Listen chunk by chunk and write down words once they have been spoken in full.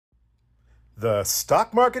The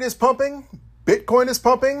stock market is pumping, Bitcoin is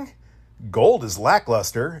pumping, gold is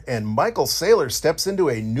lackluster, and Michael Saylor steps into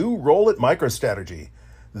a new role at MicroStrategy.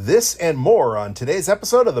 This and more on today's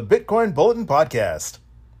episode of the Bitcoin Bulletin Podcast.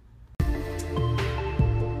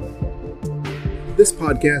 This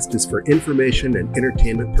podcast is for information and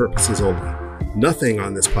entertainment purposes only. Nothing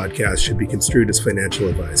on this podcast should be construed as financial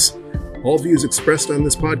advice. All views expressed on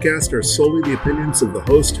this podcast are solely the opinions of the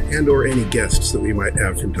host and or any guests that we might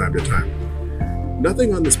have from time to time.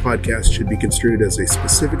 Nothing on this podcast should be construed as a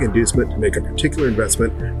specific inducement to make a particular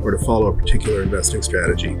investment or to follow a particular investing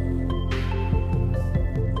strategy.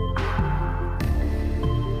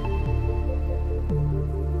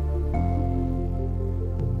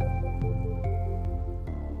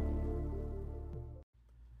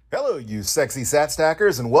 Hello, you sexy sat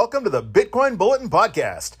stackers, and welcome to the Bitcoin Bulletin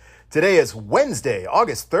Podcast. Today is Wednesday,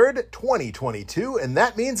 August 3rd, 2022, and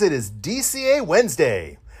that means it is DCA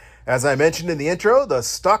Wednesday. As I mentioned in the intro, the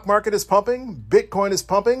stock market is pumping, Bitcoin is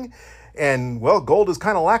pumping, and, well, gold is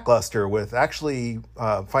kind of lackluster with actually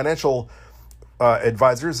financial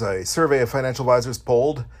advisors, a survey of financial advisors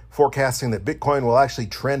polled, forecasting that Bitcoin will actually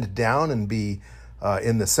trend down and be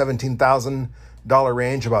in the $17,000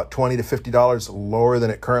 range, about $20 to $50 lower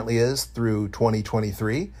than it currently is through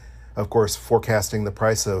 2023. Of course, forecasting the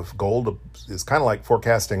price of gold is kind of like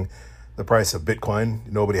forecasting the price of Bitcoin.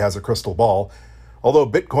 Nobody has a crystal ball. Although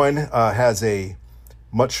Bitcoin has a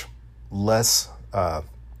much less,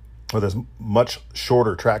 there's much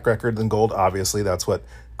shorter track record than gold. Obviously, that's what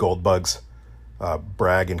gold bugs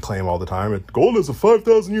brag and claim all the time. Gold has a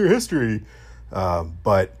 5,000-year history.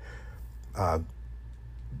 But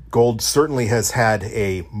gold certainly has had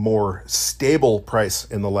a more stable price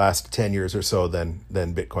in the last 10 years or so than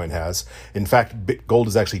Bitcoin has. In fact, gold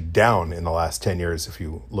is actually down in the last 10 years if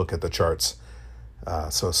you look at the charts.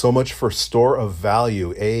 So much for store of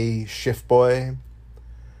value, Shift Boy.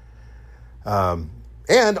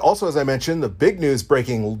 And also, as I mentioned, the big news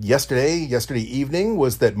breaking yesterday evening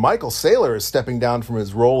was that Michael Saylor is stepping down from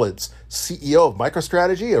his role as CEO of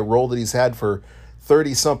MicroStrategy, a role that he's had for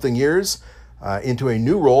 30-something years, into a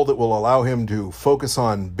new role that will allow him to focus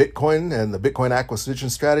on Bitcoin and the Bitcoin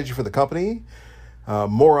acquisition strategy for the company.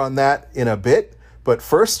 More on that in a bit. But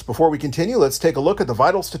first, before we continue, let's take a look at the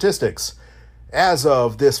vital statistics. As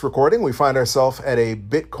of this recording, we find ourselves at a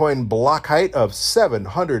Bitcoin block height of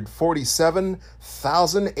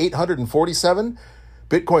 747,847.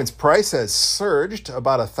 Bitcoin's price has surged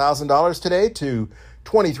about $1,000 today to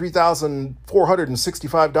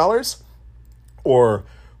 $23,465, or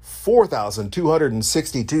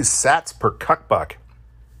 4,262 sats per cuck buck.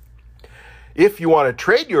 If you want to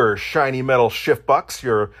trade your shiny metal shift bucks,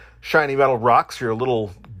 your shiny metal rocks, your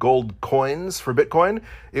little gold coins for Bitcoin,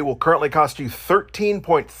 it will currently cost you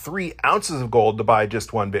 13.3 ounces of gold to buy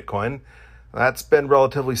just one Bitcoin. That's been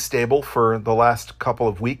relatively stable for the last couple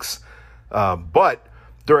of weeks. But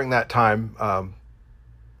during that time,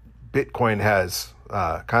 Bitcoin has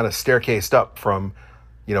kind of staircased up from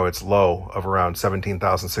its low of around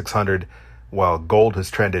 17,600, while gold has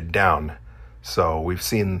trended down. So we've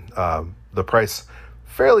seen the price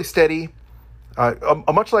fairly steady.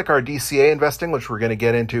 Much like our DCA investing, which we're going to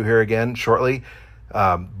get into here again shortly,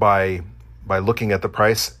 by looking at the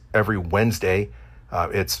price every Wednesday,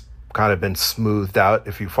 it's kind of been smoothed out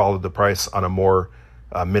if you followed the price on a more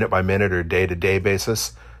minute-by-minute or day-to-day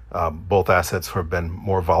basis. Both assets have been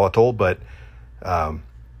more volatile, but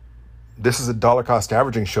this is a dollar-cost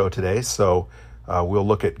averaging show today, so we'll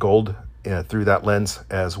look at gold through that lens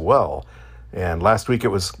as well. And last week it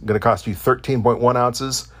was going to cost you 13.1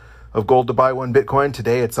 ounces of gold to buy one Bitcoin.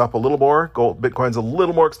 Today it's up a little more. Bitcoin's a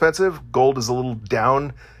little more expensive. Gold is a little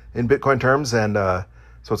down in Bitcoin terms, and so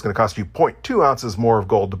it's going to cost you 0.2 ounces more of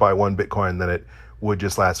gold to buy one Bitcoin than it would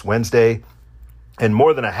just last Wednesday, and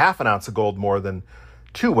more than a half an ounce of gold more than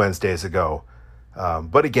 2 Wednesdays ago.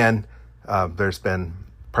 But again, there's been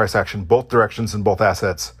price action both directions in both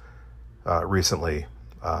assets recently.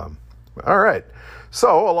 All right.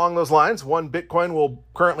 So along those lines, one Bitcoin will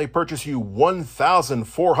currently purchase you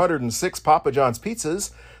 1,406 Papa John's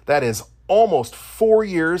pizzas. That is almost 4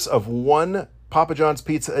 years of one Papa John's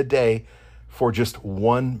pizza a day for just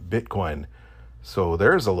one Bitcoin. So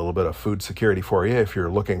there's a little bit of food security for you if you're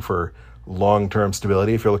looking for long-term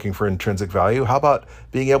stability, if you're looking for intrinsic value. How about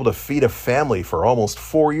being able to feed a family for almost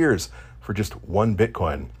 4 years for just one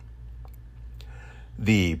Bitcoin?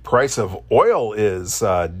 The price of oil is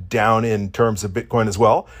down in terms of Bitcoin as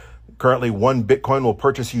well. Currently, one Bitcoin will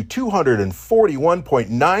purchase you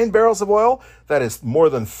 241.9 barrels of oil. That is more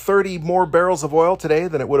than 30 more barrels of oil today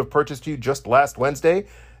than it would have purchased you just last Wednesday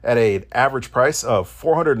at an average price of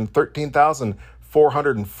 $413,000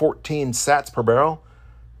 414 sats per barrel.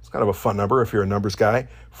 It's kind of a fun number if you're a numbers guy.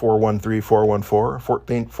 413,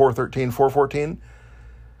 414, 413, 414.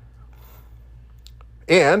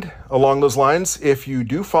 And along those lines, if you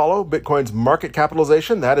do follow Bitcoin's market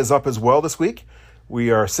capitalization, that is up as well this week.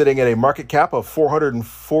 We are sitting at a market cap of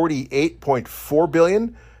 $448.4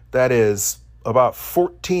 billion. That is about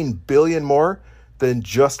 14 billion more than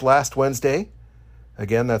just last Wednesday.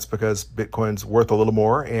 Again, that's because Bitcoin's worth a little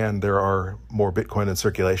more and there are more Bitcoin in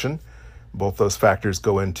circulation. Both those factors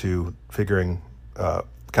go into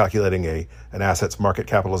calculating an asset's market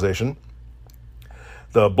capitalization.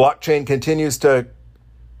 The blockchain continues to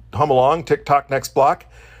hum along, tick-tock next block.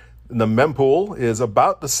 The mempool is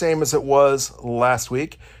about the same as it was last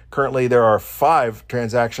week. Currently, there are 5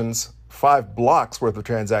 blocks worth of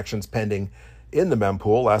transactions pending in the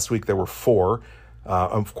mempool. Last week, there were 4.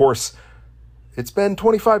 Of course, it's been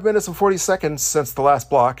 25 minutes and 40 seconds since the last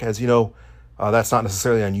block. As you know, that's not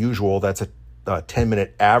necessarily unusual. That's a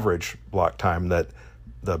 10-minute average block time that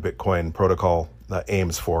the Bitcoin protocol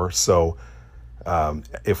aims for. So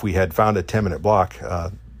if we had found a 10-minute block,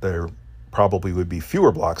 there probably would be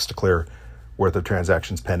fewer blocks to clear worth of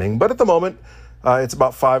transactions pending. But at the moment, it's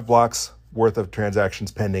about 5 blocks worth of transactions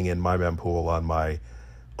pending in my mempool on my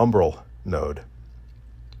Umbrel node.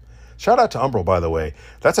 Shout out to Umbrel, by the way.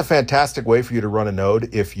 That's a fantastic way for you to run a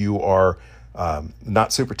node if you are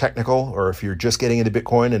not super technical, or if you're just getting into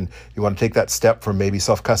Bitcoin and you want to take that step from maybe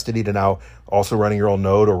self-custody to now also running your own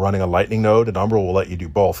node or running a Lightning node, and Umbrel will let you do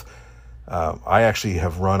both. I actually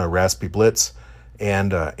have run a Raspberry Blitz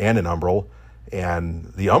and an Umbrel,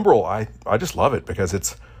 and the Umbrel, I just love it because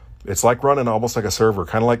it's like running almost like a server,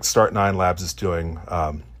 kind of like Start9 Labs is doing,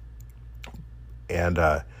 and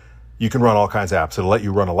you can run all kinds of apps. It'll let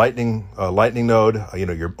you run a Lightning node,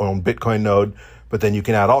 your own Bitcoin node, but then you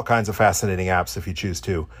can add all kinds of fascinating apps if you choose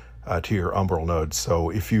to your Umbrel node.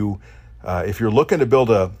 So if you're looking to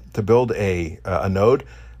build a node,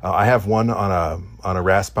 I have one on a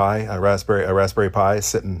Raspberry Pi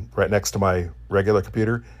sitting right next to my regular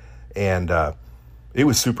computer, and it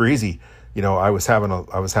was super easy. I was having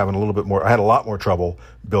a little bit more. I had a lot more trouble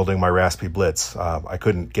building my Raspberry Blitz. I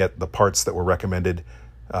couldn't get the parts that were recommended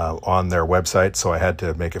on their website, so I had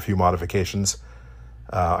to make a few modifications.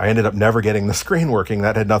 I ended up never getting the screen working.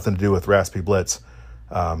 That had nothing to do with Raspberry Blitz.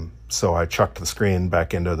 So I chucked the screen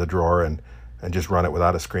back into the drawer and just run it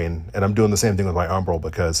without a screen. And I'm doing the same thing with my Umbrel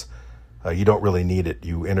because you don't really need it.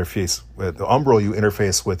 You interface with the Umbrel. You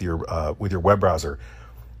interface with your web browser.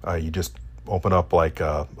 You just open up like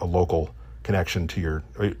a local connection to your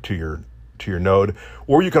node,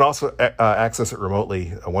 or you can also access it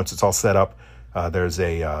remotely once it's all set up. There's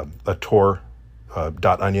a Tor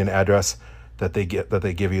 .onion address that they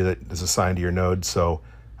give you that is assigned to your node, so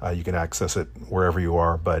you can access it wherever you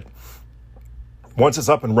are. But once it's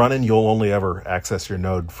up and running, you'll only ever access your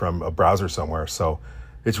node from a browser somewhere. So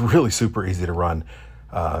it's really super easy to run.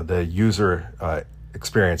 The user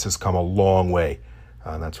experience has come a long way.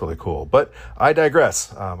 And that's really cool. But I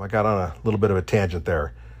digress. I got on a little bit of a tangent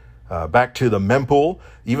there. Back to the mempool.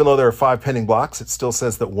 Even though there are 5 pending blocks, it still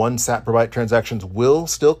says that 1 sat per byte transactions will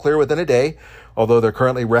still clear within a day, although they're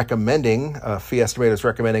currently recommending, Fee Estimator is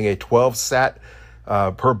recommending a 12 sat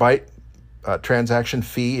per byte transaction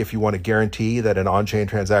fee if you want to guarantee that an on-chain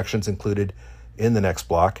transaction is included in the next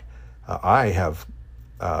block. I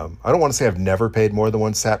don't want to say I've never paid more than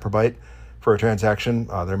 1 sat per byte for a transaction.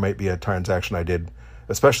 There might be a transaction I did,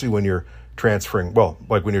 especially when you're transferring,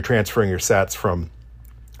 when you're transferring your sats from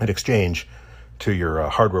an exchange to your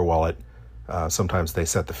hardware wallet. Sometimes they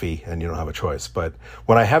set the fee and you don't have a choice. But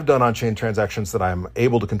when I have done on-chain transactions that I'm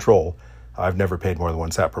able to control, I've never paid more than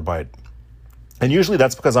 1 sat per byte. And usually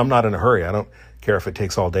that's because I'm not in a hurry. I don't care if it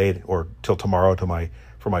takes all day or till tomorrow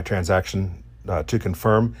for my transaction to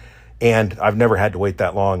confirm. And I've never had to wait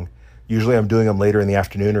that long. Usually I'm doing them later in the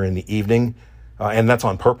afternoon or in the evening. And that's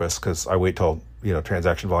on purpose because I wait till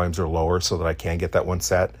transaction volumes are lower so that I can get that 1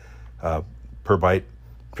 sat per byte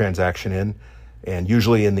transaction in. And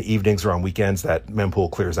usually in the evenings or on weekends, that mempool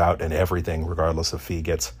clears out and everything, regardless of fee,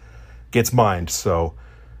 gets mined. So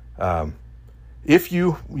if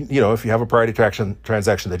you have a priority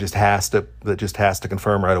transaction that just has to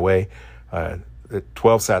confirm right away,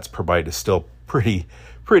 12 sats per byte is still pretty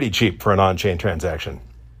cheap for an on-chain transaction.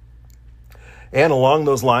 And along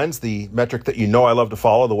those lines, the metric that I love to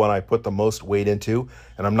follow, the one I put the most weight into,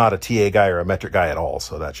 and I'm not a TA guy or a metric guy at all,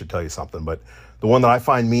 so that should tell you something, but the one that I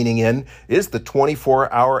find meaning in is the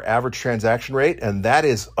 24-hour average transaction rate, and that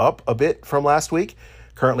is up a bit from last week,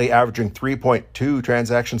 currently averaging 3.2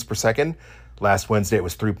 transactions per second. Last Wednesday, it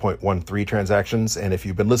was 3.13 transactions. And if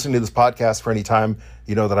you've been listening to this podcast for any time,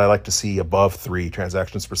 you know that I like to see above 3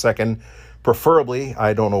 transactions per second. Preferably,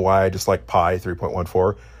 I don't know why, I just like pi,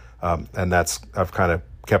 3.14. And I've kind of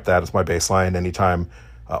kept that as my baseline. Anytime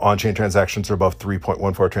on-chain transactions are above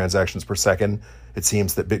 3.14 transactions per second, it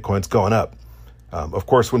seems that Bitcoin's going up. Of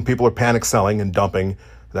course, when people are panic selling and dumping,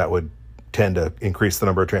 that would tend to increase the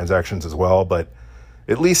number of transactions as well. But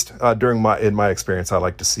at least in my experience, I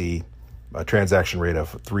like to see a transaction rate of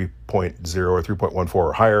 3.0 or 3.14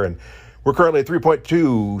 or higher. And we're currently at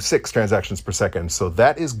 3.26 transactions per second. So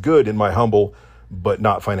that is good in my humble but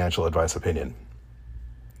not financial advice opinion.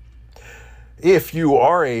 If you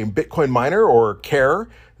are a Bitcoin miner or care,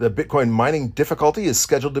 the Bitcoin mining difficulty is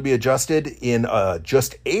scheduled to be adjusted in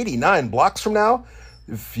just 89 blocks from now.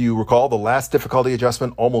 If you recall, the last difficulty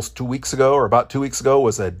adjustment almost 2 weeks ago, or about 2 weeks ago,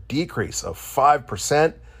 was a decrease of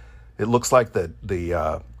 5%. It looks like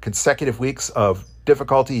the consecutive weeks of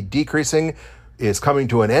difficulty decreasing is coming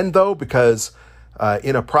to an end, though, because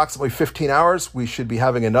in approximately 15 hours, we should be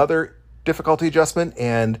having another difficulty adjustment,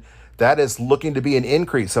 and that is looking to be an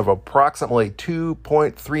increase of approximately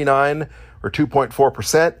 2.39 or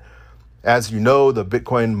 2.4%. As you know, the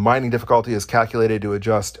Bitcoin mining difficulty is calculated to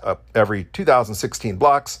adjust every 2016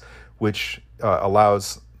 blocks, which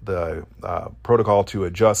allows the protocol to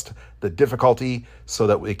adjust the difficulty so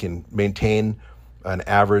that we can maintain an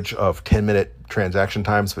average of 10-minute transaction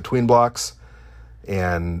times between blocks.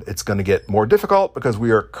 And it's going to get more difficult because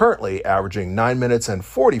we are currently averaging 9 minutes and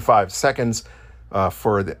 45 seconds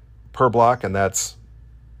per block, and that's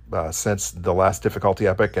since the last difficulty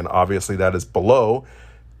epoch, and obviously that is below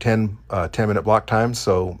 10-minute block time,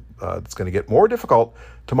 so it's going to get more difficult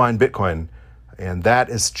to mine Bitcoin, and that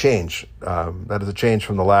is change. That is a change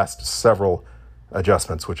from the last several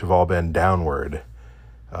adjustments, which have all been downward.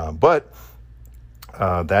 But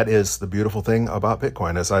that is the beautiful thing about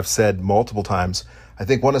Bitcoin. As I've said multiple times, I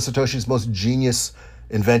think one of Satoshi's most genius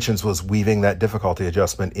inventions was weaving that difficulty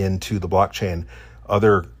adjustment into the blockchain.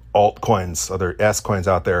 Other altcoins, other S coins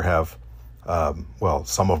out there have,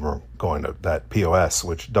 some of them are going to that POS,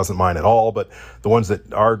 which doesn't mine at all, but the ones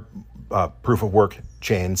that are proof of work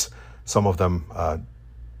chains, some of them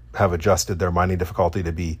have adjusted their mining difficulty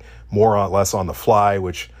to be more or less on the fly,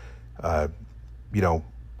 which,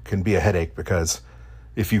 can be a headache, because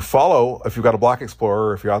if you've got a block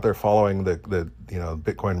explorer, if you're out there following the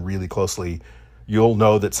Bitcoin really closely, you'll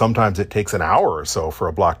know that sometimes it takes an hour or so for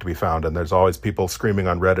a block to be found. And there's always people screaming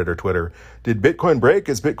on Reddit or Twitter, did Bitcoin break?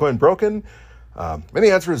 Is Bitcoin broken? And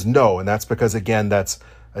the answer is no. And that's because, again, that's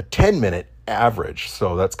a 10-minute average.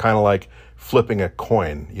 So that's kind of like flipping a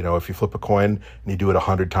coin. If you flip a coin and you do it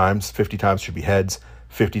 100 times, 50 times should be heads,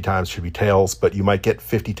 50 times should be tails, but you might get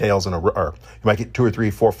 50 tails in a row, or you might get 2 or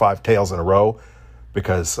 3, 4, 5 tails in a row,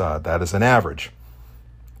 because that is an average.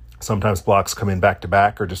 Sometimes blocks come in back to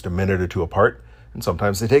back or just a minute or two apart, and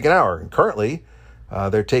sometimes they take an hour. And currently,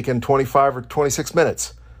 they're taking 25 or 26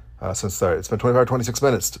 minutes. It's been 25 or 26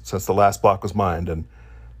 minutes since the last block was mined. And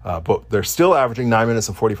but they're still averaging 9 minutes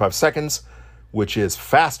and 45 seconds, which is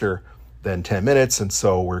faster than 10 minutes. And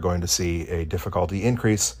so we're going to see a difficulty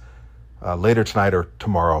increase later tonight or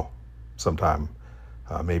tomorrow sometime,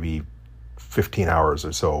 maybe 15 hours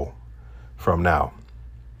or so from now.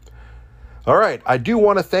 All right. I do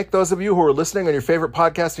want to thank those of you who are listening on your favorite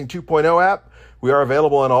Podcasting 2.0 app. We are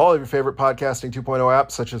available on all of your favorite Podcasting 2.0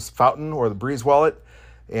 apps, such as Fountain or the Breeze Wallet.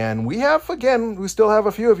 And we still have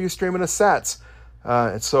a few of you streaming as sats.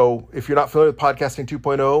 So if you're not familiar with Podcasting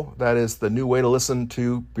 2.0, that is the new way to listen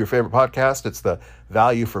to your favorite podcast. It's the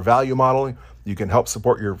value for value model. You can help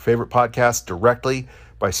support your favorite podcast directly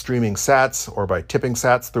by streaming sats or by tipping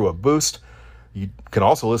sats through a boost. You can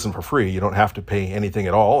also listen for free. You don't have to pay anything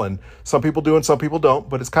at all. And some people do and some people don't,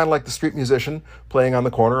 but it's kind of like the street musician playing on the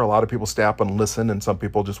corner. A lot of people stay up and listen, and some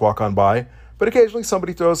people just walk on by. But occasionally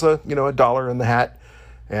somebody throws a dollar in the hat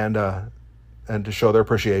and to show their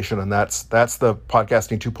appreciation. And that's the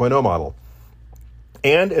Podcasting 2.0 model.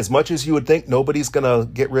 And as much as you would think nobody's going to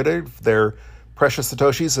get rid of their precious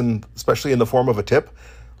Satoshis, and especially in the form of a tip,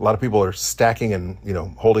 a lot of people are stacking and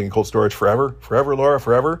holding in cold storage forever, Laura,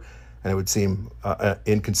 forever. And it would seem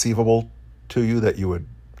inconceivable to you that you would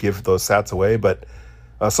give those sats away, but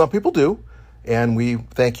some people do. And we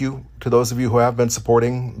thank you to those of you who have been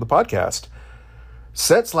supporting the podcast.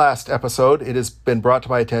 Since last episode, it has been brought to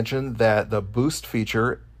my attention that the boost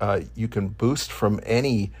feature, you can boost from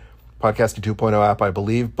any Podcasting 2.0 app, I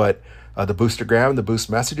believe, but the Boostergram, the boost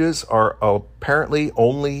messages are apparently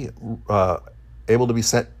only able to be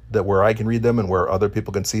sent that where I can read them and where other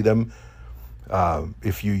people can see them.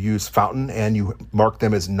 If you use Fountain and you mark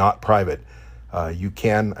them as not private. You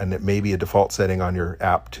can, and it may be a default setting on your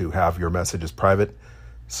app to have your messages private.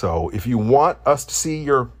 So if you want us to see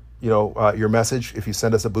your message, if you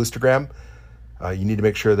send us a Boostergram, you need to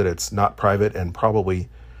make sure that it's not private and probably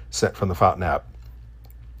sent from the Fountain app.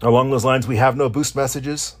 Along those lines, we have no boost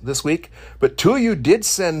messages this week, but 2 of you did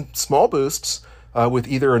send small boosts with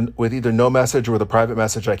either no message or with a private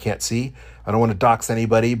message I can't see. I don't want to dox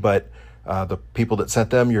anybody, but the people that sent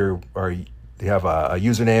them, you have a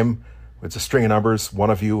username. It's a string of numbers. One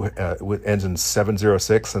of you ends in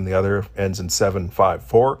 706 and the other ends in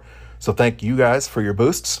 754. So thank you guys for your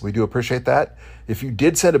boosts. We do appreciate that. If you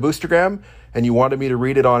did send a Boostergram and you wanted me to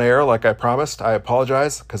read it on air like I promised, I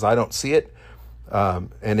apologize because I don't see it.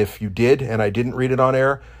 And if you did and I didn't read it on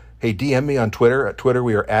air, hey, DM me on Twitter. At Twitter,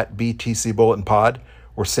 we are at BTC Bulletin Pod,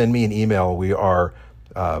 or send me an email. We are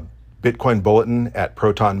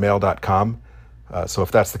bitcoinbulletin@protonmail.com. So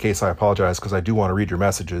if that's the case, I apologize because I do want to read your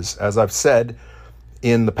messages. As I've said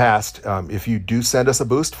in the past, if you do send us a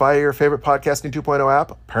boost via your favorite Podcasting 2.0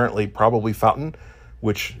 app, apparently probably Fountain,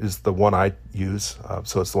 which is the one I use,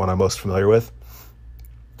 so it's the one I'm most familiar with.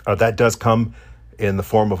 That does come in the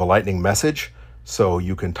form of a Lightning message, so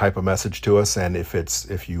you can type a message to us, and if it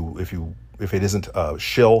isn't a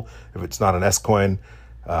shill, if it's not an S-coin,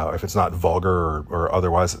 if it's not vulgar or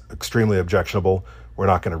otherwise extremely objectionable, we're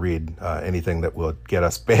not going to read anything that will get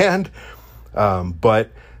us banned. But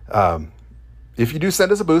if you do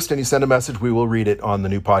send us a boost and you send a message, we will read it on the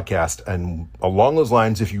new podcast. And along those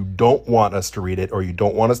lines, if you don't want us to read it or you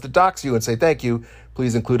don't want us to dox you and say thank you,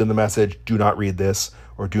 please include in the message, do not read this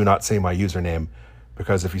or do not say my username.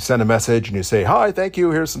 Because if you send a message and you say, hi, thank you,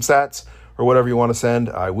 here's some sats, or whatever you want to send,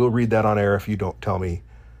 I will read that on air if you don't tell me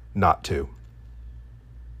not to.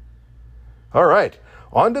 All right.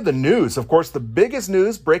 On to the news. Of course, the biggest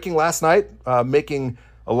news breaking last night, making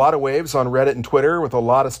a lot of waves on Reddit and Twitter with a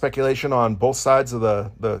lot of speculation on both sides of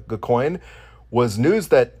the coin, was news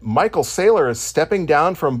that Michael Saylor is stepping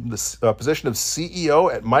down from the position of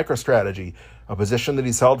CEO at MicroStrategy, a position that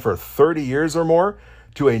he's held for 30 years or more,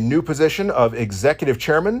 to a new position of executive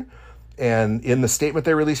chairman. And in the statement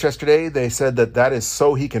they released yesterday, they said that is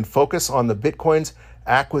so he can focus on the Bitcoin's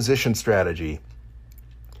acquisition strategy.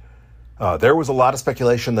 There was a lot of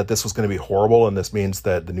speculation that this was going to be horrible, and this means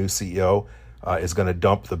that the new CEO is going to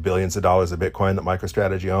dump the billions of dollars of Bitcoin that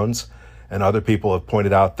MicroStrategy owns. And other people have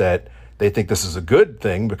pointed out that they think this is a good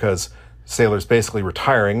thing because Saylor's basically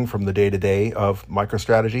retiring from the day-to-day of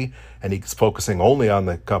MicroStrategy, and he's focusing only on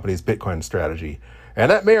the company's Bitcoin strategy.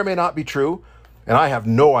 And that may or may not be true, and I have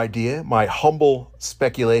no idea. My humble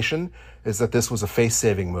speculation is that this was a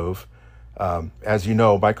face-saving move. As you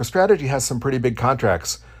know, MicroStrategy has some pretty big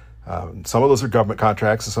contracts. Some of those are government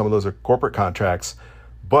contracts and some of those are corporate contracts.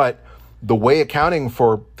 But the way accounting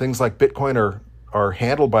for things like Bitcoin are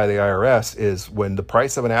handled by the IRS is when the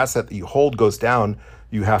price of an asset that you hold goes down,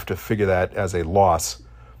 you have to figure that as a loss,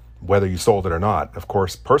 whether you sold it or not. Of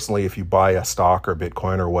course, personally, if you buy a stock or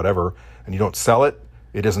Bitcoin or whatever and you don't sell it,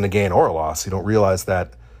 it isn't a gain or a loss. You don't realize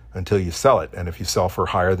that until you sell it. And if you sell for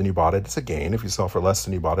higher than you bought it, it's a gain. If you sell for less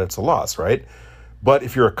than you bought it, it's a loss, right? But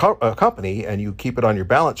if you're a company and you keep it on your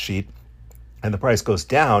balance sheet and the price goes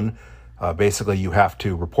down, basically you have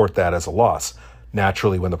to report that as a loss.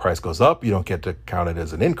 Naturally, when the price goes up, you don't get to count it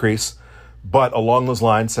as an increase. But along those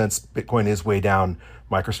lines, since Bitcoin is way down,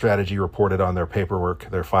 MicroStrategy reported on their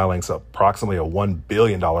paperwork, their filings, approximately a $1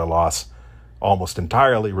 billion loss, almost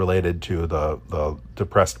entirely related to the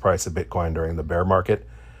depressed price of Bitcoin during the bear market.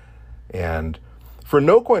 And for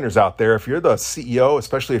no-coiners out there, if you're the CEO,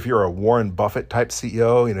 especially if you're a Warren Buffett type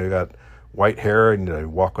CEO, you got white hair and you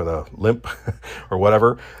walk with a limp or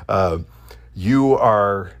whatever, you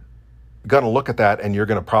are going to look at that and you're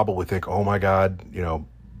going to probably think, oh my God,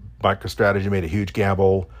 MicroStrategy made a huge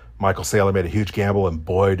gamble. Michael Saylor made a huge gamble, and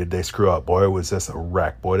boy, did they screw up. Boy, was this a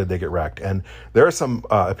wreck. Boy, did they get wrecked. And there are some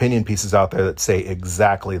opinion pieces out there that say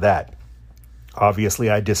exactly that.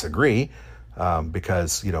 Obviously, I disagree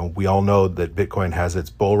because, we all know that Bitcoin has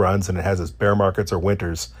its bull runs and it has its bear markets or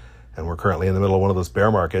winters, and we're currently in the middle of one of those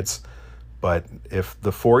bear markets. But if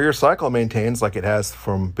the 4-year cycle maintains like it has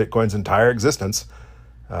from Bitcoin's entire existence,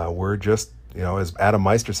 we're just, as Adam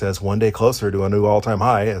Meister says, one day closer to a new all-time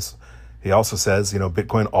high. As he also says,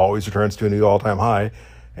 Bitcoin always returns to a new all-time high.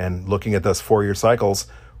 And looking at those 4-year cycles,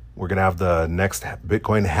 we're going to have the next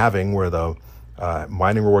Bitcoin halving where the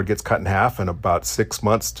mining reward gets cut in half. And about 6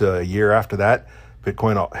 months to a year after that,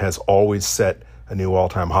 Bitcoin has always set a new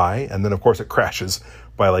all-time high. And then, of course, it crashes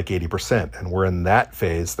by like 80%. And we're in that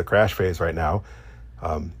phase, the crash phase right now.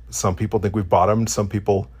 Some people think we've bottomed. Some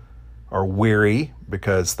people are weary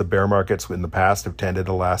because the bear markets in the past have tended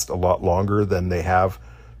to last a lot longer than they have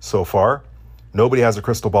so far. Nobody has a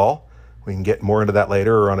crystal ball. We can get more into that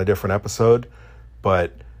later or on a different episode.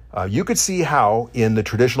 But you could see how in the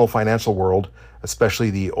traditional financial world, especially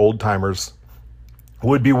the old timers,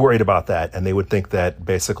 would be worried about that. And they would think that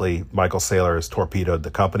basically Michael Saylor has torpedoed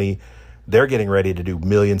the company. They're getting ready to do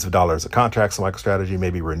millions of dollars of contracts. So MicroStrategy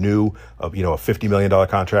maybe renew a $50 million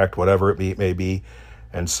contract, whatever it may be.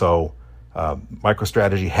 And so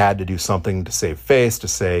MicroStrategy had to do something to save face, to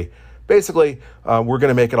say, basically, we're going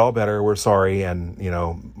to make it all better. We're sorry. And,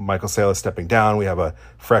 Michael Saylor is stepping down. We have a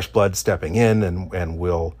fresh blood stepping in, and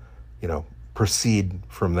we'll, proceed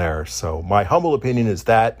from there. So my humble opinion is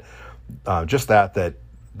that that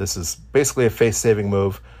this is basically a face-saving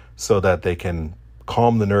move so that they can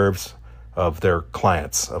calm the nerves of their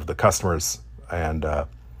clients, of the customers, and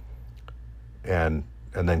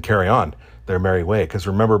then carry on their merry way. Because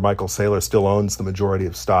remember, Michael Saylor still owns the majority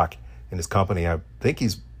of stock in his company. I think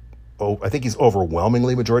he's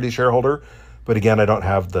overwhelmingly majority shareholder, but again, I don't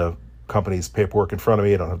have the company's paperwork in front of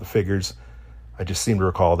me. I don't have the figures. I just seem to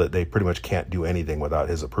recall that they pretty much can't do anything without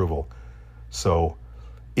his approval. So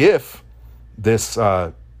if this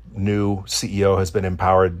new CEO has been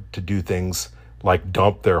empowered to do things like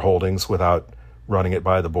dump their holdings without running it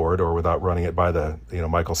by the board or without running it by the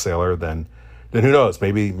Michael Saylor, then who knows?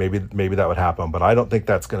 Maybe that would happen. But I don't think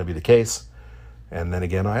that's going to be the case. And then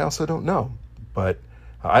again, I also don't know. But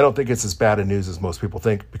I don't think it's as bad a news as most people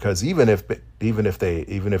think, because even if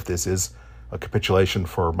this is a capitulation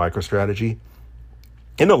for MicroStrategy,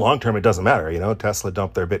 in the long term, it doesn't matter. Tesla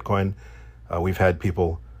dumped their Bitcoin. We've had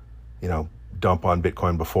people, dump on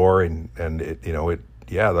Bitcoin before, and it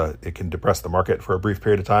can depress the market for a brief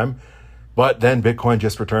period of time, but then Bitcoin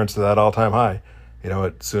just returns to that all-time high.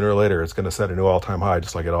 Sooner or later, it's going to set a new all-time high,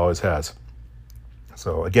 just like it always has.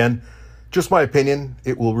 So again, just my opinion.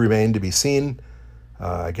 It will remain to be seen.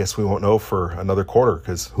 I guess we won't know for another quarter,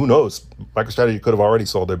 because who knows? MicroStrategy could have already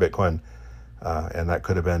sold their Bitcoin, and that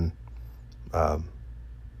could have been, and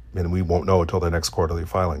we won't know until their next quarterly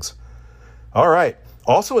filings. All right.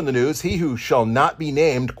 Also in the news, he who shall not be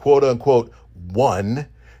named, quote unquote, won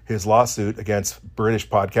his lawsuit against British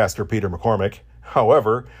podcaster Peter McCormack.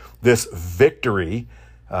 However, this victory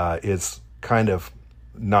is kind of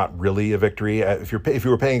not really a victory. If you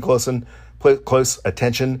were paying close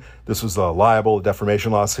attention, this was a libel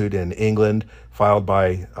defamation lawsuit in England filed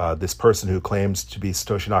by this person who claims to be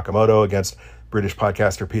Satoshi Nakamoto against British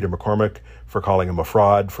podcaster Peter McCormack for calling him a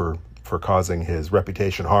fraud, for causing his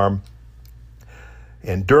reputation harm.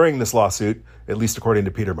 And during this lawsuit, at least according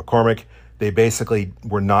to Peter McCormack, they basically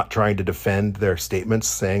were not trying to defend their statements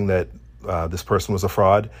saying that this person was a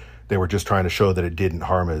fraud. They were just trying to show that it didn't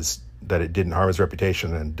harm his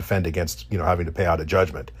reputation and defend against having to pay out a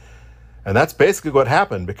judgment. And that's basically what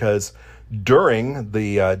happened, because during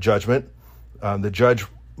the judgment,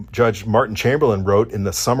 Judge Martin Chamberlain wrote in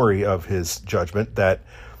the summary of his judgment that,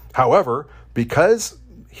 however, because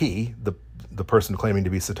he, the person claiming to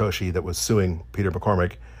be Satoshi that was suing Peter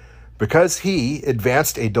McCormack, because he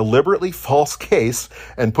advanced a deliberately false case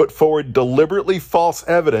and put forward deliberately false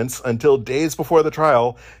evidence until days before the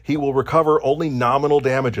trial, he will recover only nominal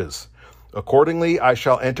damages. Accordingly, I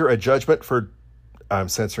shall enter a judgment for, I'm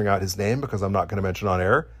censoring out his name because I'm not going to mention on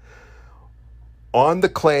air, on the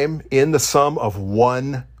claim in the sum of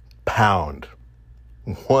 £1.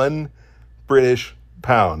 £1 British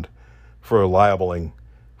pound for libeling,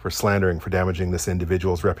 for slandering, for damaging this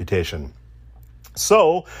individual's reputation.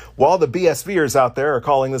 So while the BSVers out there are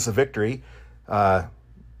calling this a victory,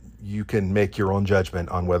 you can make your own judgment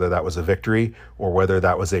on whether that was a victory or whether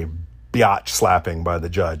that was a biatch slapping by the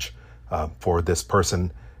judge for this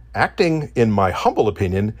person acting, in my humble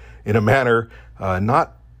opinion, in a manner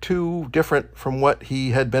not too different from what he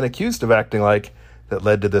had been accused of acting like that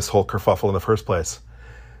led to this whole kerfuffle in the first place.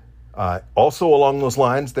 Also along those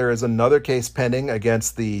lines, there is another case pending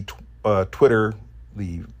against the Twitter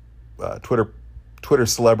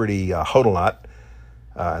celebrity Hodlnaut,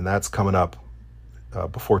 and that's coming up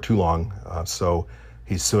before too long. So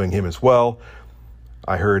he's suing him as well.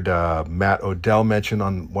 I heard Matt Odell mention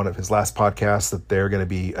on one of his last podcasts that they're going to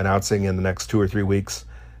be announcing in the next 2 or 3 weeks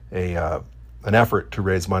an effort to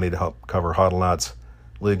raise money to help cover Hodlnaut's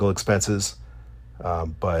legal expenses.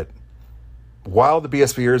 But while the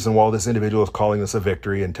BSVers and while this individual is calling this a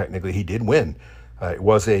victory, and technically he did win, it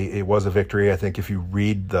was a victory. I think if you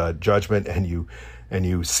read the judgment and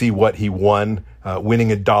you see what he won, winning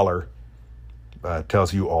 $1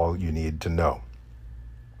 tells you all you need to know.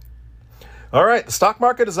 All right, the stock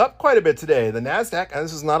market is up quite a bit today. The NASDAQ, and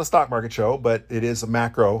this is not a stock market show, but it is a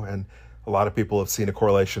macro, and a lot of people have seen a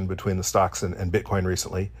correlation between the stocks and Bitcoin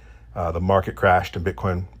recently. The market crashed and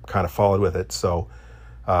Bitcoin kind of followed with it. So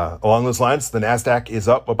Along those lines, the NASDAQ is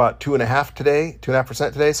up about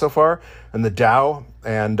 2.5% today so far. And the Dow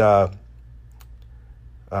and, the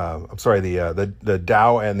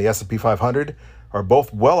Dow and the S&P 500 are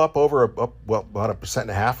both well up over about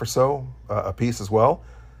 1.5% or so a piece as well.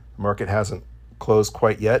 The market hasn't closed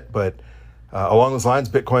quite yet, but along those lines,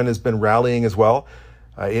 Bitcoin has been rallying as well.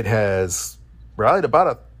 It has rallied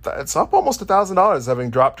it's up almost $1,000, having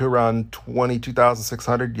dropped to around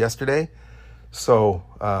 22,600 yesterday. So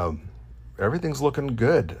everything's looking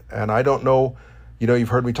good. And I don't know, you've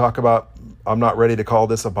heard me talk about, I'm not ready to call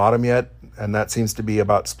this a bottom yet. And that seems to be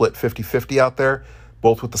about split 50-50 out there,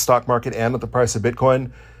 both with the stock market and with the price of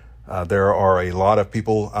Bitcoin. There are a lot of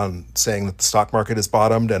people saying that the stock market is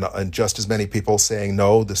bottomed, and just as many people saying,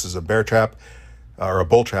 no, this is a bear trap or a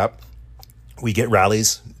bull trap. We get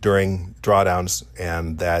rallies during drawdowns,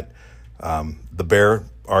 and that the bear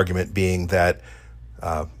argument being that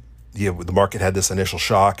the market had this initial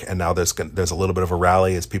shock, and now there's a little bit of a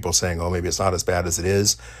rally as people saying, oh, maybe it's not as bad as it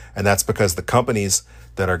is. And that's because the companies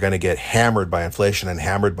that are going to get hammered by inflation and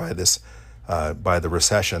hammered by this, by the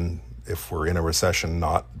recession, if we're in a recession,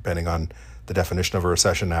 not depending on the definition of a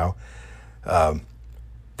recession now,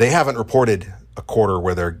 they haven't reported a quarter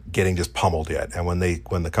where they're getting just pummeled yet. And when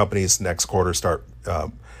the companies next quarter start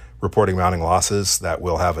reporting mounting losses, that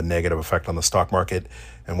will have a negative effect on the stock market.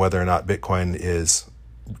 And whether or not Bitcoin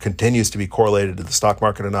continues to be correlated to the stock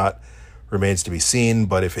market or not remains to be seen.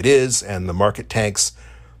 But if it is, and the market tanks,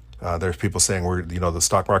 there's people saying the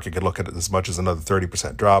stock market could look at it as much as another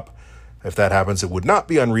 30% drop. If that happens, it would not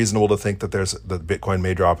be unreasonable to think that the Bitcoin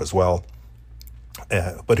may drop as well.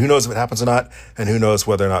 But who knows if it happens or not, and who knows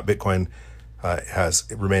whether or not Bitcoin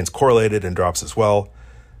remains correlated and drops as well.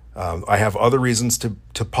 I have other reasons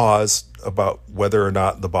to pause about whether or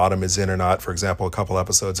not the bottom is in or not. For example, a couple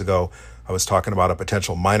episodes ago, I was talking about a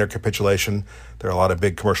potential miner capitulation. There are a lot of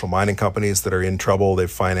big commercial mining companies that are in trouble.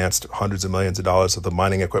 They've financed hundreds of millions of dollars of the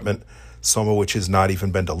mining equipment, some of which has not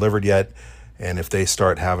even been delivered yet. And if they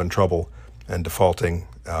start having trouble and defaulting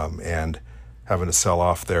and having to sell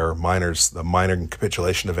off their miners, the mining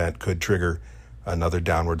capitulation event could trigger another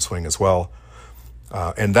downward swing as well.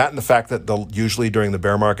 And the fact that usually during the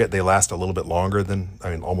bear market, they last a little bit longer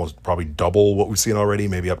almost probably double what we've seen already,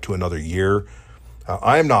 maybe up to another year.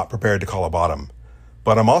 I am not prepared to call a bottom,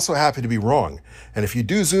 but I'm also happy to be wrong. And if you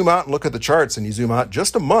do zoom out and look at the charts and you zoom out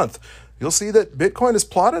just a month, you'll see that Bitcoin has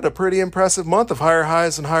plotted a pretty impressive month of higher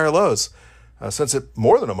highs and higher lows.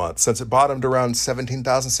 More than a month, since it bottomed around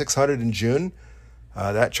 17,600 in June.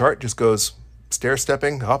 That chart just goes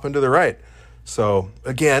stair-stepping up and to the right. So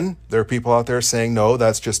again, there are people out there saying, no,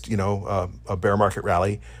 that's just, a bear market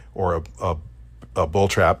rally or a bull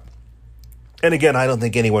trap. And again, I don't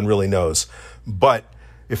think anyone really knows. But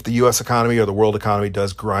if the U.S. economy or the world economy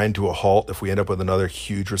does grind to a halt, if we end up with another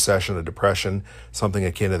huge recession, a depression, something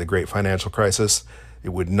akin to the great financial crisis, it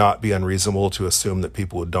would not be unreasonable to assume that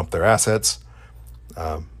people would dump their assets.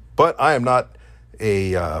 But I am not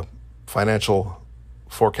a financial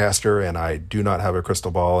forecaster, and I do not have a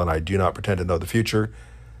crystal ball, and I do not pretend to know the future.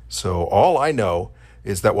 So all I know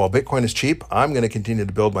is that while Bitcoin is cheap, I'm going to continue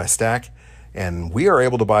to build my stack, and we are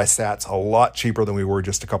able to buy sats a lot cheaper than we were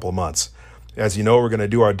just a couple of months. As you know, we're going to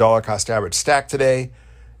do our dollar cost average stack today,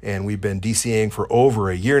 and we've been DCAing for over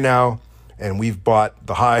a year now, and we've bought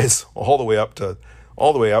the highs all the way up to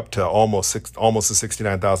almost a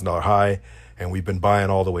 $69,000 high, and we've been buying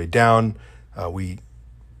all the way down. We've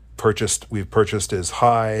purchased as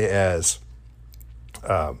high as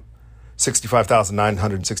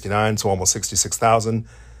 65,969, so almost 66,000,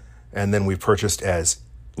 and then we purchased as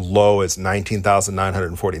low as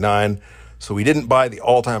 19,949. So we didn't buy the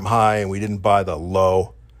all-time high, and we didn't buy the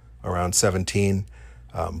low around 17,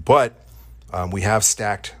 but we have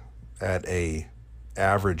stacked at a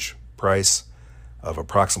average price of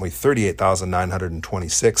approximately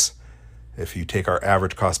 38,926 if you take our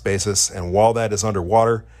average cost basis. And while that is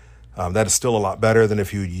underwater, that is still a lot better than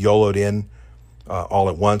if you YOLO'd in all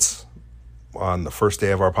at once on the first day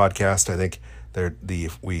of our podcast. I think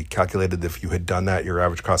we calculated that if you had done that, your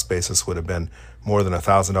average cost basis would have been more than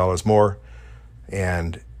 $1,000 more.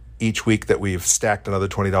 And each week that we've stacked another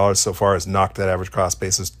 $20 so far has knocked that average cost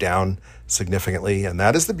basis down significantly. And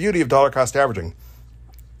that is the beauty of dollar cost averaging.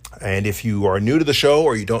 And if you are new to the show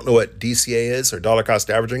or you don't know what DCA is or dollar cost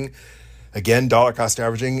averaging, again, dollar cost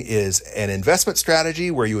averaging is an investment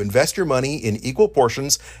strategy where you invest your money in equal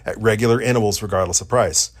portions at regular intervals regardless of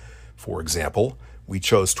price. For example, we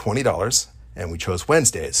chose $20 and we chose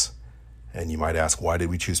Wednesdays. And you might ask, why did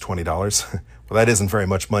we choose $20? Well, that isn't very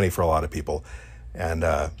much money for a lot of people. And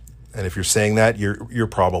And if you're saying that, you're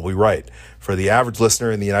probably right. For the average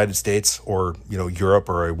listener in the United States or Europe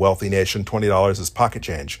or a wealthy nation, $20 is pocket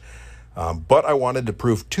change. But I wanted to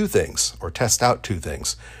prove two things or test out two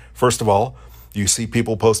things. First of all, you see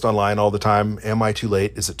people post online all the time, am I too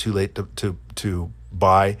late? Is it too late to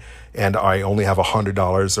buy? And I only have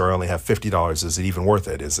 $100 or I only have $50. Is it even worth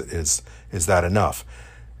it? Is that enough?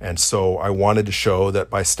 And so I wanted to show that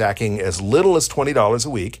by stacking as little as $20 a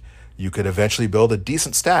week, you could eventually build a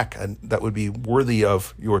decent stack and that would be worthy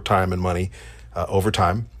of your time and money over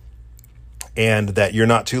time, and that you're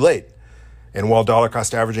not too late. And while dollar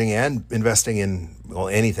cost averaging and investing in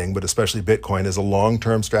anything, but especially Bitcoin, is a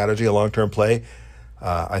long-term strategy, a long-term play,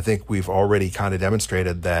 I think we've already kind of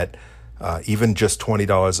demonstrated that even just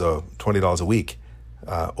 $20 a week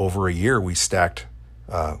over a year, we stacked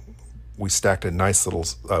a nice little.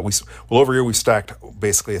 Over a year we stacked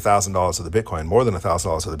basically $1,000 of the Bitcoin, more than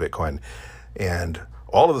 $1,000 of the Bitcoin, and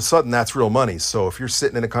all of a sudden that's real money. So if you're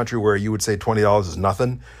sitting in a country where you would say $20 is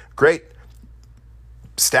nothing, great,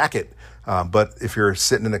 stack it. But if you're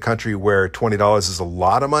sitting in a country where $20 is a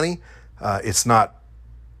lot of money, it's not,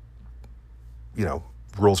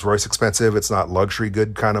 Rolls Royce expensive. It's not luxury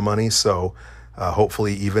good kind of money. So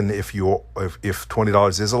hopefully, even if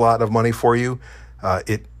 $20 is a lot of money for you,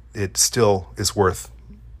 it still is worth.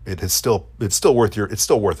 It's still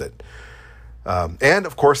worth it. And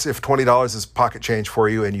of course, if $20 is pocket change for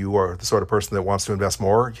you, and you are the sort of person that wants to invest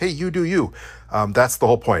more, hey, you do you. That's the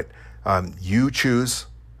whole point. You choose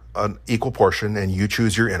an equal portion and you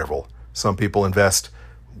choose your interval. Some people invest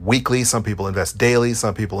weekly, some people invest daily,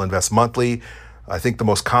 some people invest monthly. I think the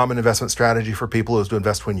most common investment strategy for people is to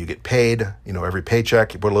invest when you get paid. Every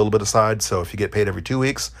paycheck, you put a little bit aside. So if you get paid every 2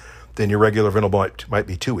 weeks, then your regular interval might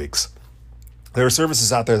be 2 weeks. There are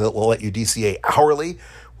services out there that will let you DCA hourly,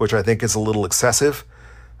 which I think is a little excessive.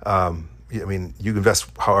 You can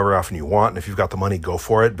invest however often you want, and if you've got the money, go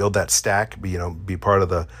for it. Build that stack. Be part of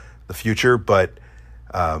the future, but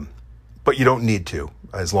you don't need to,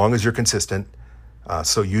 as long as you're consistent.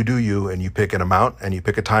 So you do you, and you pick an amount, and you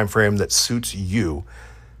pick a time frame that suits you.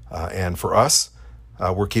 And for us,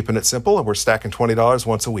 we're keeping it simple, and we're stacking $20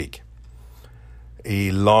 once a week.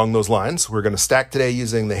 Along those lines, we're going to stack today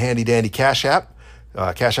using the handy dandy Cash App.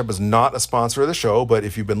 Cash App is not a sponsor of the show, but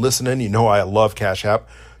if you've been listening, you know I love Cash App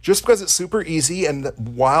just because it's super easy. And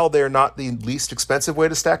while they're not the least expensive way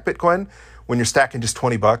to stack Bitcoin, when you're stacking just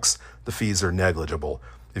 $20, the fees are negligible.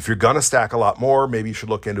 If you're going to stack a lot more, maybe you should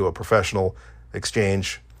look into a professional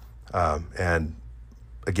exchange. And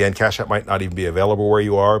again, Cash App might not even be available where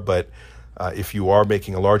you are, but if you are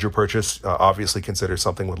making a larger purchase, obviously consider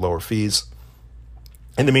something with lower fees.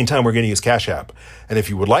 In the meantime, we're going to use Cash App. And if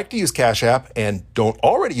you would like to use Cash App and don't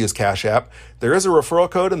already use Cash App, there is a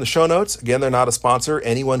referral code in the show notes. Again, they're not a sponsor.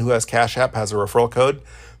 Anyone who has Cash App has a referral code.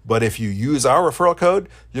 But if you use our referral code,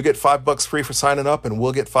 you'll get $5 free for signing up, and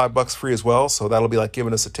we'll get $5 free as well. So that'll be like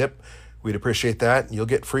giving us a tip. We'd appreciate that. You'll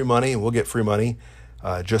get free money, and we'll get free money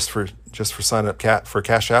just for signing up for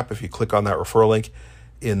Cash App if you click on that referral link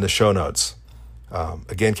in the show notes.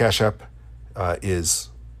 Again, Cash App is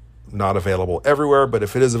not available everywhere, but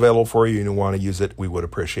if it is available for you and you want to use it, we would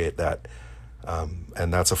appreciate that.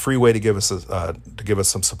 And that's a free way to give us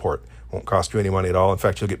some support. Won't cost you any money at all. In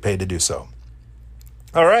fact, you'll get paid to do so.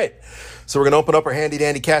 All right, so we're going to open up our handy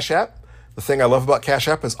dandy Cash App. The thing I love about Cash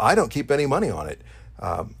App is I don't keep any money on it.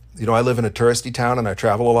 I live in a touristy town and I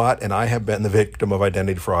travel a lot, and I have been the victim of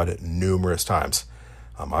identity fraud numerous times.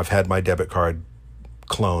 I've had my debit card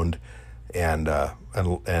cloned and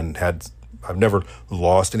I've never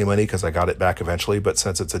lost any money because I got it back eventually. But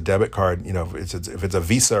since it's a debit card, if it's a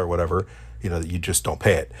Visa or whatever, you just don't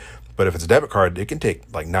pay it. But if it's a debit card, it can take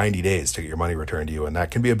like 90 days to get your money returned to you. And that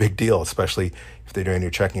can be a big deal, especially if they're doing your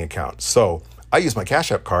checking account. So I use my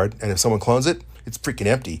Cash App card, and if someone clones it, it's freaking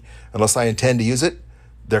empty. Unless I intend to use it,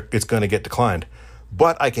 it's going to get declined.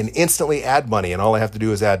 But I can instantly add money, and all I have to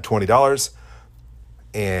do is add $20.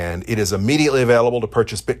 And it is immediately available to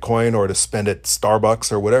purchase Bitcoin or to spend at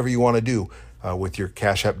Starbucks or whatever you want to do with your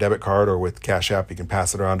Cash App debit card or with Cash App. You can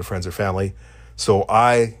pass it around to friends or family. So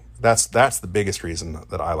that's the biggest reason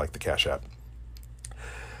that I like the Cash App.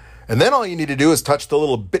 And then all you need to do is touch the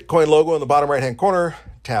little Bitcoin logo in the bottom right-hand corner,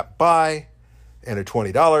 tap buy, enter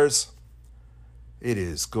 $20. It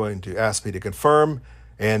is going to ask me to confirm.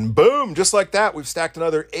 And boom, just like that, we've stacked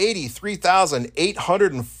another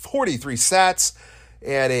 83,843 sats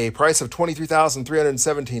at a price of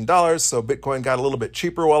 $23,317. So Bitcoin got a little bit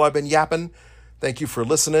cheaper while I've been yapping. Thank you for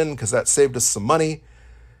listening, because that saved us some money.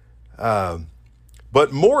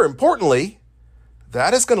 But more importantly,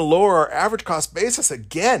 that is going to lower our average cost basis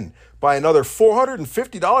again by another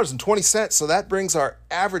 $450.20. So that brings our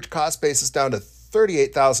average cost basis down to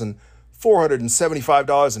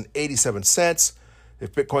 $38,475.87.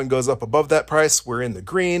 If Bitcoin goes up above that price, we're in the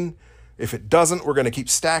green. If it doesn't, we're going to keep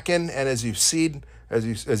stacking. And as you've seen, we've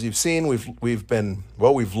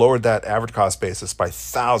lowered that average cost basis by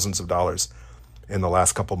thousands of dollars in the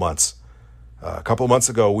last couple months. A couple months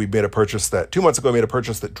ago, 2 months ago, we made a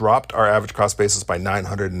purchase that dropped our average cost basis by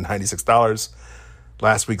 $996.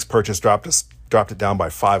 Last week's purchase dropped it down by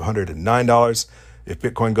 $509. If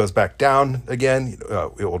Bitcoin goes back down again,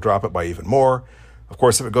 it will drop it by even more. Of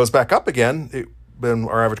course, if it goes back up again, then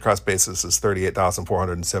our average cost basis is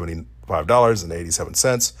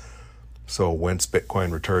 $38,475.87. So once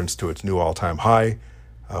Bitcoin returns to its new all-time high,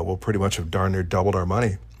 we'll pretty much have darn near doubled our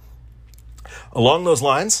money. Along those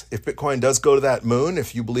lines, if Bitcoin does go to that moon,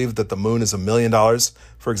 if you believe that the moon is $1 million,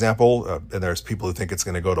 for example, and there's people who think it's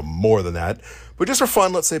going to go to more than that, but just for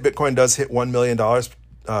fun, let's say Bitcoin does hit $1 million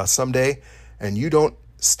someday, and you don't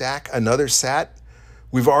stack another sat,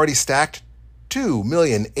 we've already stacked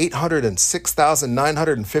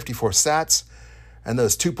 2,806,954 sats, and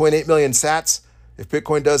those 2.8 million sats, if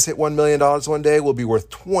Bitcoin does hit $1 million one day, will be worth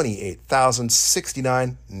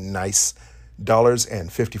 $28,069 nice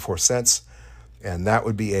 $54, and that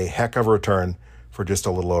would be a heck of a return for just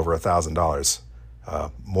a little over $1,000,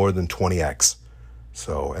 more than 20x.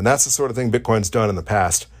 So, and that's the sort of thing Bitcoin's done in the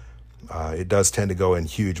past. It does tend to go in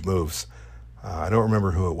huge moves. I don't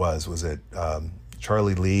remember who it was. Was it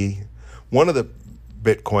Charlie Lee? One of the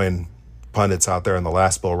Bitcoin pundits out there in the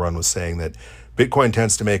last bull run was saying that Bitcoin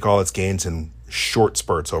tends to make all its gains in short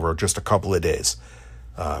spurts over just a couple of days.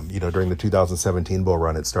 During the 2017 bull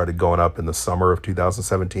run, it started going up in the summer of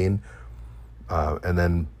 2017. And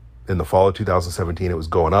then in the fall of 2017, it was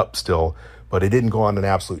going up still, but it didn't go on an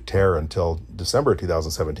absolute tear until December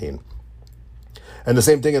 2017. And the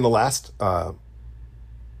same thing in the last, when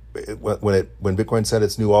Bitcoin set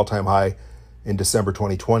its new all-time high in December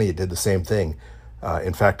 2020, it did the same thing.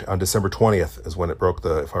 In fact, on December 20th is when it broke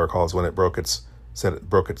if I recall, is when it set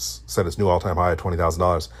its new all-time high at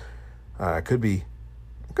 $20,000. I could be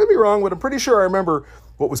wrong, but I'm pretty sure I remember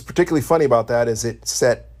what was particularly funny about that is it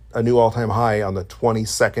set a new all-time high on the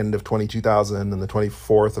 22nd of 22,000 and the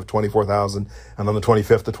 24th of 24,000 and on the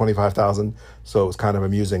 25th of 25,000. So it was kind of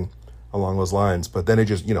amusing along those lines. But then it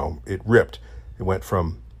just, it ripped. It went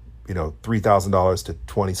from, $3,000 to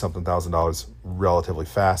 20-something thousand dollars relatively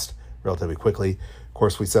fast, relatively quickly. Of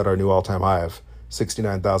course, we set our new all-time high of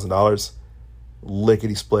 $69,000,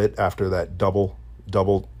 lickety-split after that double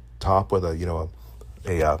top with a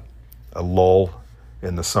lull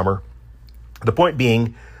in the summer. The point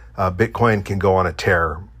being, Bitcoin can go on a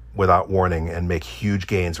tear without warning and make huge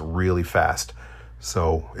gains really fast.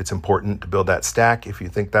 So it's important to build that stack if you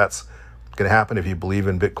think that's going to happen. If you believe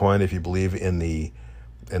in Bitcoin, if you believe in the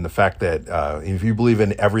fact that if you believe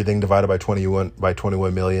in everything divided by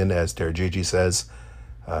 21 million, as Terry says,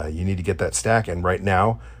 you need to get that stack. And right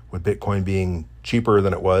now, with Bitcoin being cheaper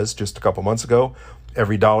than it was just a couple months ago,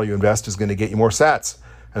 every dollar you invest is going to get you more sats.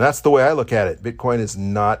 And that's the way I look at it. Bitcoin is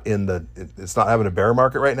not it's not having a bear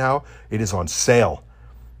market right now. It is on sale.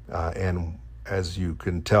 And as you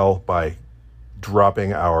can tell by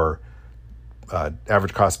dropping our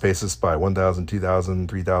average cost basis by $1,000, $2,000,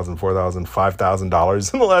 $3,000, $4,000,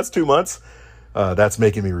 $5,000 in the last 2 months, that's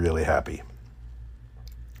making me really happy.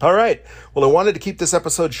 All right. Well, I wanted to keep this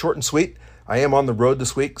episode short and sweet. I am on the road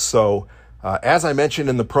this week, so as I mentioned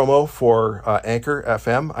in the promo for Anchor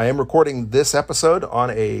FM, I am recording this episode on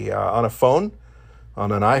a phone,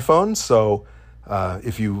 on an iPhone. So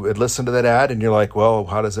if you had listened to that ad and you're like, well,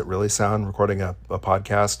 how does it really sound recording a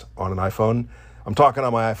podcast on an iPhone? I'm talking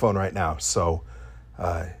on my iPhone right now. So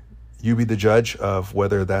you be the judge of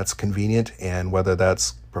whether that's convenient and whether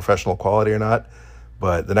that's professional quality or not.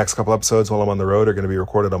 But the next couple episodes while I'm on the road are going to be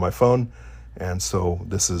recorded on my phone. And so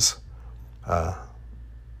this is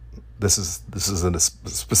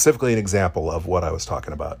specifically an example of what I was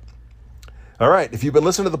talking about. All right. If you've been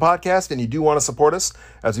listening to the podcast and you do want to support us,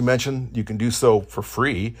 as we mentioned, you can do so for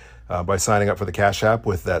free by signing up for the Cash App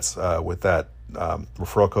with that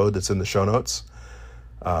referral code that's in the show notes.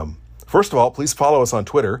 First of all, please follow us on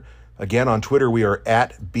Twitter. Again, on Twitter, we are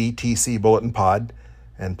at BTC Bulletin Pod.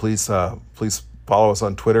 And please follow us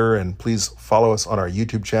on Twitter, and please follow us on our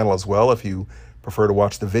YouTube channel as well if you prefer to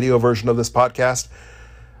watch the video version of this podcast.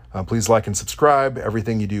 Please like and subscribe.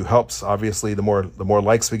 Everything you do helps. Obviously, the more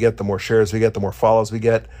likes we get, the more shares we get, the more follows we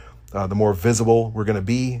get, the more visible we're going to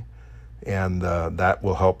be. And that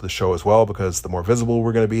will help the show as well, because the more visible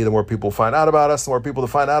we're going to be, the more people find out about us. The more people to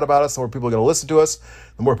find out about us, the more people are going to listen to us.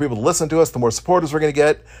 The more people to listen to us, the more supporters we're going to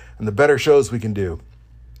get, and the better shows we can do.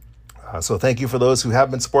 So thank you for those who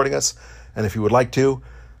have been supporting us. And if you would like to,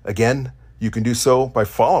 again, you can do so by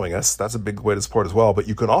following us. That's a big way to support as well. But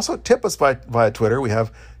you can also tip us via Twitter. We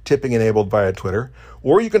have tipping enabled via Twitter.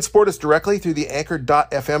 Or you can support us directly through the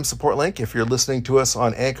Anchor.fm support link. If you're listening to us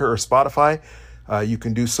on Anchor or Spotify, you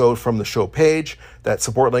can do so from the show page. That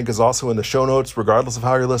support link is also in the show notes, regardless of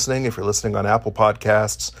how you're listening. If you're listening on Apple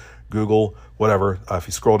Podcasts, Google, whatever, if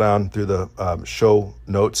you scroll down through the show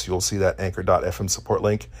notes, you'll see that Anchor.fm support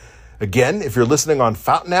link. Again, if you're listening on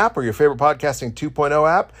Fountain app or your favorite podcasting 2.0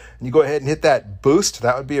 app, and you go ahead and hit that boost,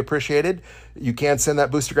 that would be appreciated. You can send that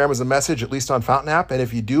boostergram as a message, at least on Fountain app. And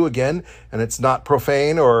if you do, again, and it's not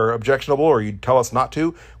profane or objectionable, or you tell us not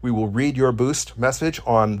to, we will read your boost message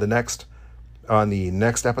on the next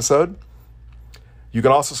episode. You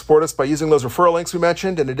can also support us by using those referral links we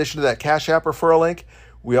mentioned. In addition to that Cash App referral link,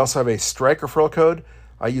 we also have a Strike referral code.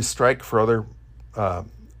 I use Strike for other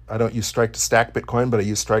I don't use Strike to stack Bitcoin, but I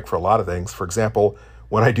use Strike for a lot of things. For example,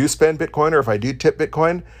 when I do spend Bitcoin, or if I do tip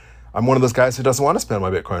Bitcoin, I'm one of those guys who doesn't want to spend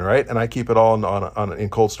my Bitcoin, right? And I keep it all in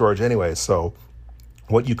cold storage anyway. So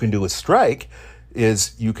what you can do with Strike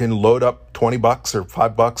is you can load up $20 or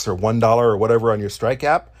 $5 or $1 or whatever on your Strike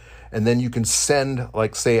app. And then you can send,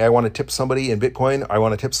 like, say, I want to tip somebody in Bitcoin, I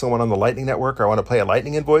want to tip someone on the Lightning Network, or I want to pay a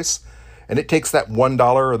Lightning invoice. And it takes that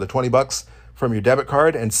 $1 or the $20 from your debit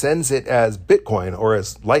card and sends it as Bitcoin or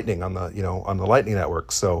as Lightning on the Lightning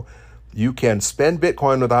Network. So you can spend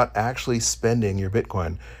Bitcoin without actually spending your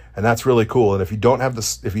Bitcoin. And that's really cool. And if you don't have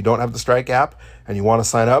the Strike app and you want to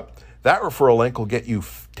sign up, that referral link will get you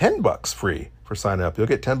 $10 free for signing up. You'll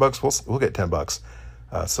get $10. We'll get $10.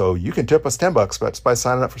 So you can tip us $10 by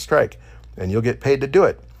signing up for Strike, and you'll get paid to do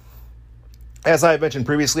it. As I mentioned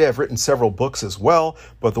previously, I've written several books as well,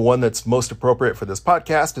 but the one that's most appropriate for this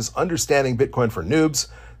podcast is Understanding Bitcoin for Noobs.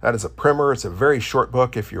 That is a primer. It's a very short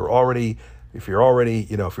book. If you're already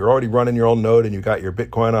running your own node and you got your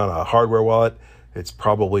Bitcoin on a hardware wallet, it's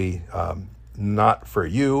probably not for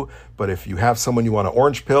you. But if you have someone you want to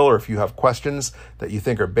orange pill, or if you have questions that you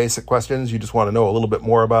think are basic questions, you just want to know a little bit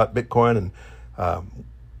more about Bitcoin and how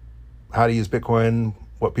to use Bitcoin,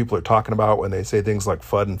 what people are talking about when they say things like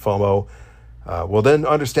FUD and FOMO, well, then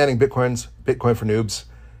Understanding Bitcoin for Noobs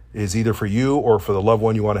is either for you or for the loved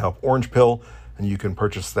one you want to help orange pill. And you can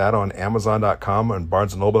purchase that on Amazon.com and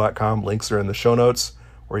BarnesandNoble.com. Links are in the show notes,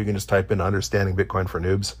 or you can just type in Understanding Bitcoin for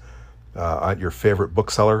Noobs at your favorite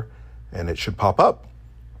bookseller, and it should pop up.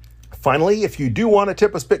 Finally, if you do want to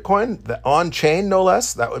tip us Bitcoin, on-chain no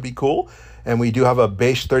less, that would be cool. And we do have a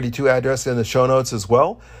Base32 address in the show notes as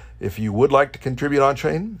well, if you would like to contribute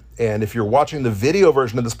on-chain. And if you're watching the video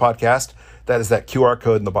version of this podcast, that is that QR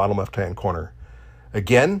code in the bottom left-hand corner.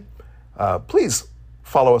 Again, please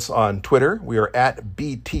follow us on Twitter. We are at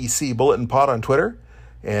BTC Bulletin Pod on Twitter.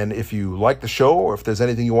 And if you like the show, or if there's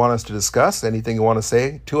anything you want us to discuss, anything you want to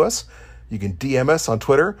say to us, you can DM us on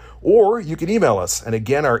Twitter, or you can email us. And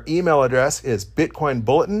again, our email address is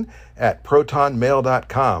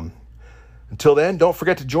bitcoinbulletin@protonmail.com. Until then, don't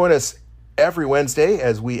forget to join us every Wednesday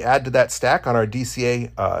as we add to that stack on our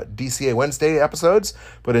DCA Wednesday episodes.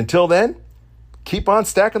 But until then, keep on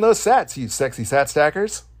stacking those sats, you sexy sat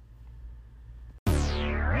stackers.